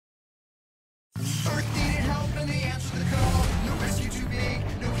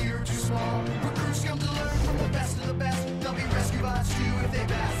small. Recruits come to learn from the best of the best. They'll be rescue bots too if they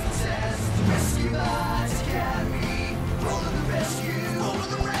pass the test. Rescue Bots Academy, roll to the rescue, roll to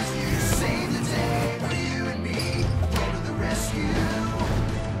the rescue. Save the day for you and me, roll to the rescue.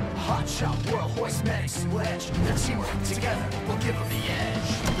 Hotshot, Whirl, hoist, medics, and wedge. Their teamwork together will give them the edge.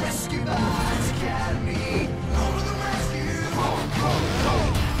 Rescue Bots Academy, roll to the rescue.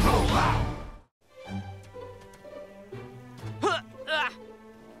 Roll out.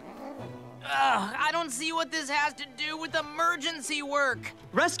 I don't see what this has to do with emergency work.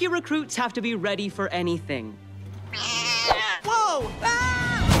 Rescue recruits have to be ready for anything. Whoa!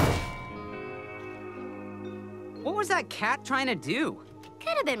 Ah! What was that cat trying to do?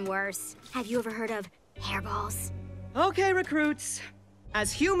 Could have been worse. Have you ever heard of hairballs? Okay, recruits.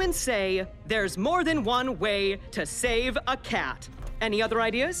 As humans say, there's more than one way to save a cat. Any other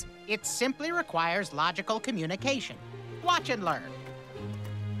ideas? It simply requires logical communication. Watch and learn.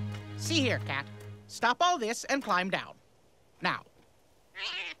 See here, cat. Stop all this and climb down. Now.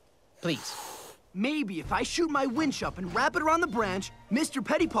 Please. Maybe if I shoot my winch up and wrap it around the branch, Mr.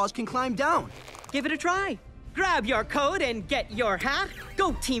 Pettypaws can climb down. Give it a try. Grab your coat and get your hat.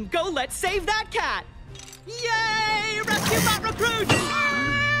 Go, team, go. Let's save that cat. Yay! Rescue Bot recruits!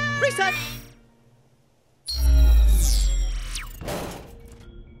 Reset.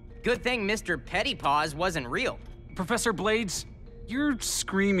 Good thing Mr. Pettypaws wasn't real. Professor Blades, your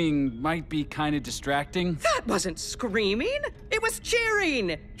screaming might be kind of distracting. That wasn't screaming. It was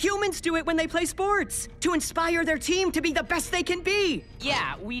cheering. Humans do it when they play sports, to inspire their team to be the best they can be.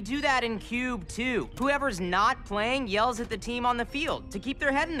 Yeah, we do that in Cube, too. Whoever's not playing yells at the team on the field to keep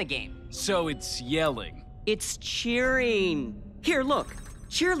their head in the game. So it's yelling. It's cheering. Here, look.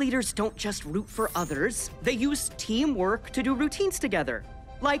 Cheerleaders don't just root for others. They use teamwork to do routines together,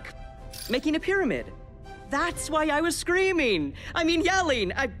 like making a pyramid. That's why I was screaming. I mean,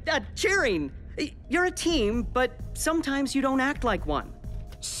 yelling, cheering. You're a team, but sometimes you don't act like one.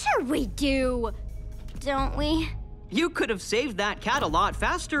 Sure we do, don't we? You could have saved that cat a lot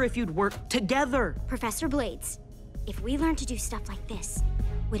faster if you'd worked together. Professor Blades, if we learn to do stuff like this,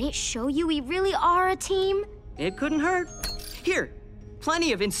 would it show you we really are a team? It couldn't hurt. Here,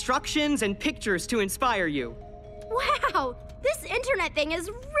 plenty of instructions and pictures to inspire you. Wow, this internet thing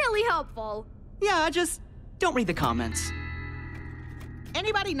is really helpful. Yeah, just don't read the comments.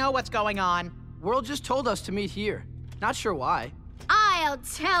 Anybody know what's going on? Whirl just told us to meet here. Not sure why. I'll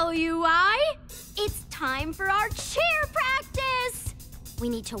tell you why. It's time for our cheer practice. We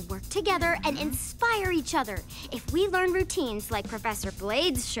need to work together and inspire each other. If we learn routines like Professor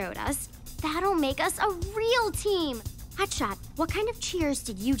Blades showed us, that'll make us a real team. Hotshot, what kind of cheers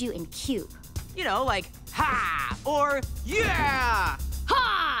did you do in Cube? You know, like, ha! Or, yeah!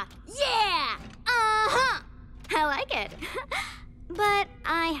 Ha! Yeah! Uh-huh! I like it. But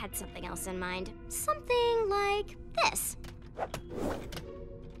I had something else in mind. Something like this.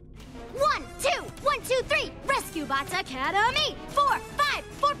 1, 2, 1, 2, 3, Rescue Bots Academy! 4, 5,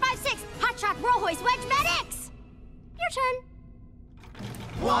 4, 5, 6, Hotshot, Whirl, hoist, wedge, medics! Your turn.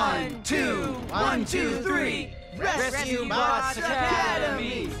 1, 2, 1, 2, 3, Rescue Bots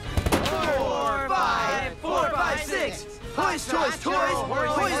Academy. 4, 5, 4, 5, 6, hoist, hoist, hoist,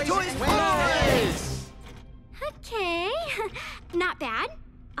 hoist, hoist, hoist. Okay, not bad.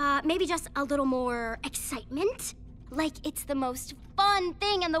 Maybe just a little more excitement. Like it's the most fun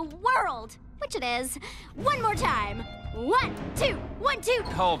thing in the world, which it is. One more time. 1, 2, 1, 2.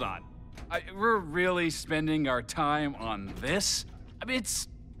 Hold on. We're really spending our time on this? I mean, it's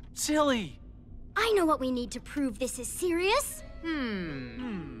silly. I know what we need to prove this is serious.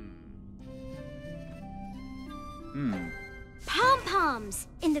 Pom-poms.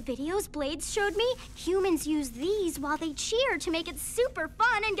 In the videos Blades showed me, humans use these while they cheer to make it super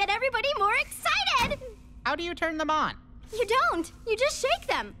fun and get everybody more excited. How do you turn them on? You don't. You just shake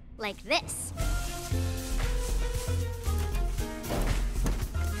them. Like this.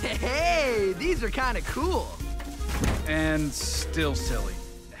 Hey, these are kind of cool. And still silly.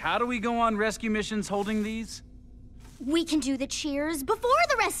 How do we go on rescue missions holding these? We can do the cheers before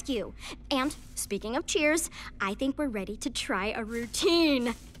the rescue. And speaking of cheers, I think we're ready to try a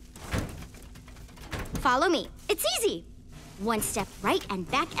routine. Follow me. It's easy. 1 step right and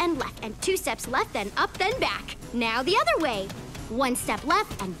back and left, and 2 steps left, then up, then back. Now the other way. 1 step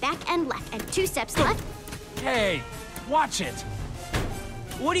left and back and left, and 2 steps left. Hey, watch it.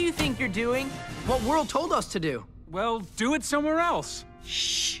 What do you think you're doing? What Whirl told us to do. Well, do it somewhere else.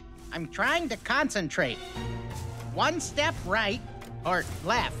 Shh. I'm trying to concentrate. 1 step right or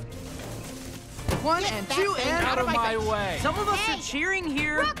left. 1 and 2 and Out of my face. way. Some of us Hey, are cheering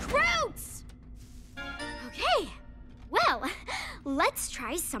here. Recruits! Okay. Well, let's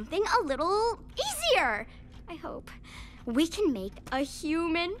try something a little easier. I hope. We can make a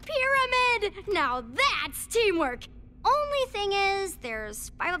human pyramid. Now that's teamwork. Only thing is, there's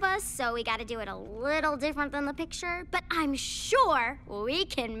 5 of us, so we gotta do it a little different than the picture, but I'm sure we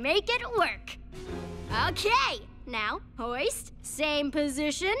can make it work. Okay, now hoist, same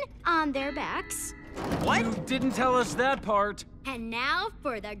position, on their backs. What? You didn't tell us that part. And now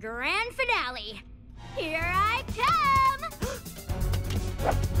for the grand finale. Here I come!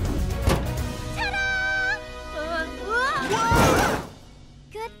 Ta-da! Whoa!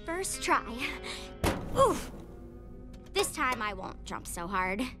 Good first try. Oof. This time I won't jump so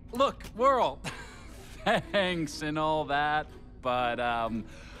hard. Look, Whirl. Thanks and all that, but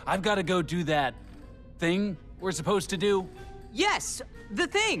I've got to go do that thing we're supposed to do. Yes, the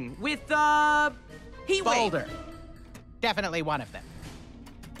thing with Heatwave. Boulder. Definitely one of them.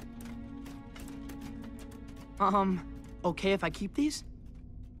 Okay if I keep these?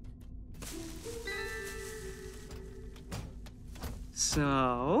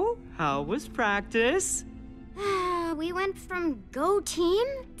 So, how was practice? We went from go team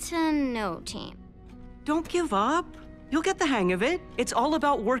to no team. Don't give up. You'll get the hang of it. It's all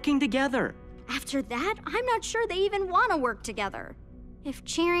about working together. After that, I'm not sure they even want to work together. If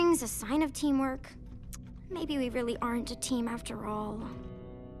cheering's a sign of teamwork, maybe we really aren't a team after all.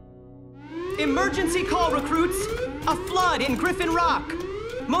 Emergency call, recruits! A flood in Griffin Rock!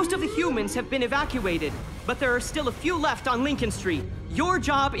 Most of the humans have been evacuated, but there are still a few left on Lincoln Street. Your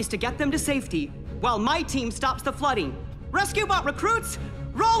job is to get them to safety, while my team stops the flooding. Rescue Bot recruits,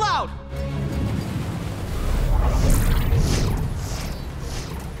 roll out!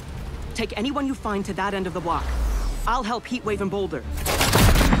 Take anyone you find to that end of the block. I'll help Heatwave and Boulder.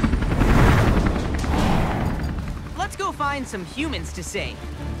 Let's go find some humans to save.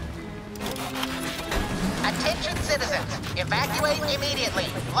 Attention citizens, evacuate immediately.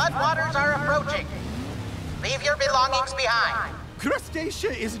 Floodwaters are approaching. Leave your belongings behind.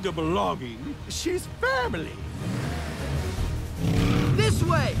 Crustacia isn't a belonging, she's family. This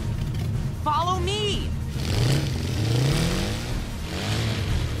way! Follow me!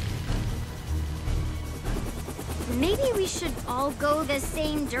 Maybe we should all go the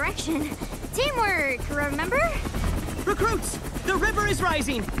same direction. Teamwork, remember? Recruits, the river is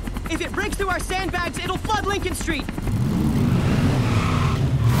rising. If it breaks through our sandbags, it'll flood Lincoln Street.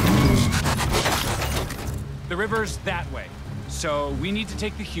 The river's that way, so we need to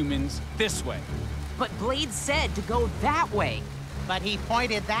take the humans this way. But Blade said to go that way. But he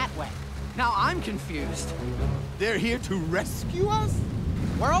pointed that way. Now I'm confused. They're here to rescue us?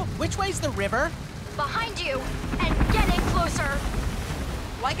 Whirl, which way's the river? Behind you, and getting closer.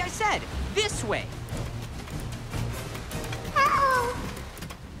 Like I said, this way. Help!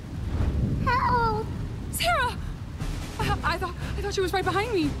 Help! Sarah! I thought she was right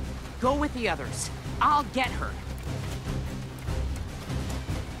behind me. Go with the others. I'll get her.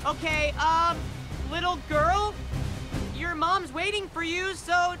 Okay, little girl? Your mom's waiting for you,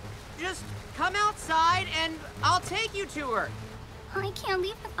 so just come outside and I'll take you to her. I can't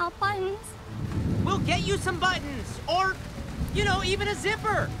leave without buttons. We'll get you some buttons, or, you know, even a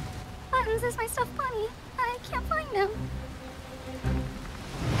zipper. Buttons is my stuffed bunny. I can't find them.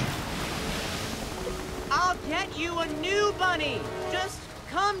 I'll get you a new bunny. Just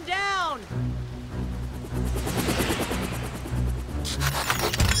come down.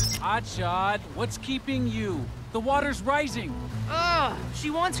 Hotshot, what's keeping you? The water's rising. Ugh, she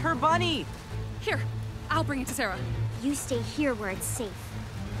wants her bunny. Here, I'll bring it to Sarah. You stay here where it's safe.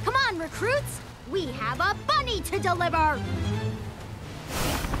 Come on, recruits! We have a bunny to deliver!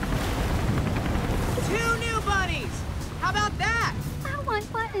 2 new bunnies. How about that? I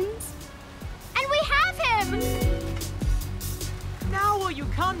want buttons. And we have him! Now will you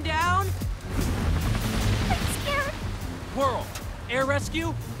come down? I'm scared. Whirl, air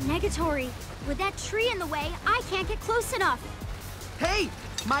rescue? Negatory, with that tree in the way, I can't get close enough. Hey,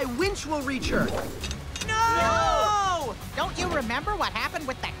 my winch will reach her. No! Don't you remember what happened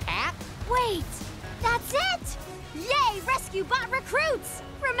with the cat? Wait, that's it! Yay, Rescue Bot recruits!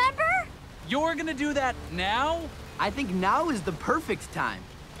 Remember? You're gonna do that now? I think now is the perfect time.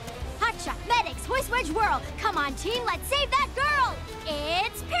 Hotshot, medics, hoist wedge whirl. Come on, team, let's save that girl!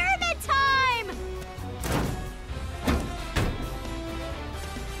 It's pyramid time!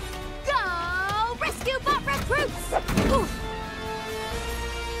 Go, Rescue Bot recruits! Oof.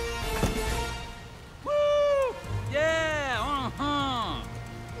 Woo! Yeah, uh-huh.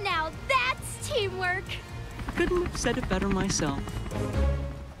 Now that's teamwork. Couldn't have said it better myself.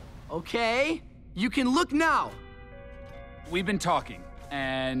 Okay, you can look now. We've been talking,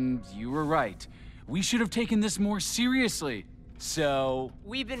 and you were right. We should have taken this more seriously. So,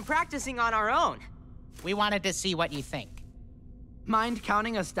 We've been practicing on our own. We wanted to see what you think. Mind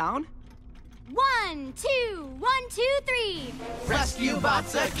counting us down? 1, 2, 1, 2, 3. Rescue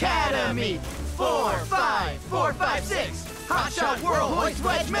Bots Academy. 4, 5, 4, 5, 6. Hotshot, Whirl, Hoist,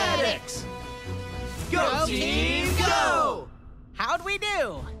 Wedge, Medics. Go team, go! How'd we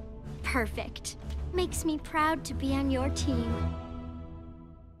do? Perfect. Makes me proud to be on your team.